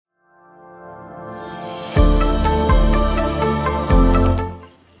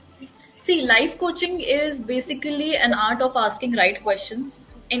See, life coaching is basically an art of asking right questions.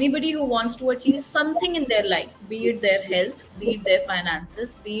 Anybody who wants to achieve something in their life, be it their health, be it their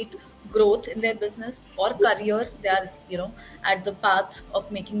finances, be it growth in their business or career, they are, at the path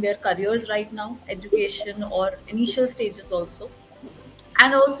of making their careers right now, education or initial stages also.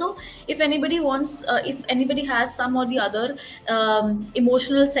 And also, if anybody has some or the other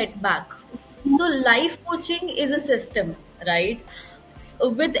emotional setback, so life coaching is a system, right?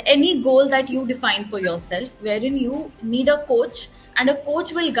 With any goal that you define for yourself, wherein you need a coach, and a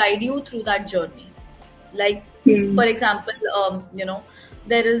coach will guide you through that journey. Like, Hmm. for example,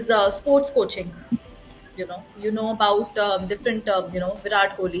 there is sports coaching. About different,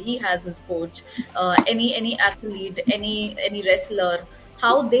 Virat Kohli, he has his coach. Any athlete, any wrestler,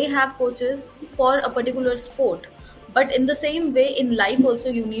 how they have coaches for a particular sport. But in the same way, in life also,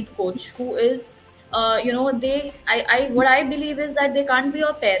 you need coach who is, they I what I believe is that they can't be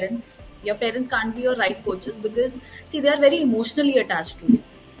your parents can't be your right coaches, because see, they are very emotionally attached to you.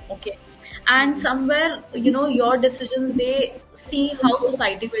 Okay. And somewhere, your decisions, they see how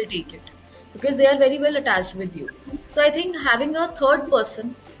society will take it, because they are very well attached with you. So I think having a third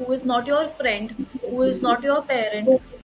person who is not your friend, who is not your parent,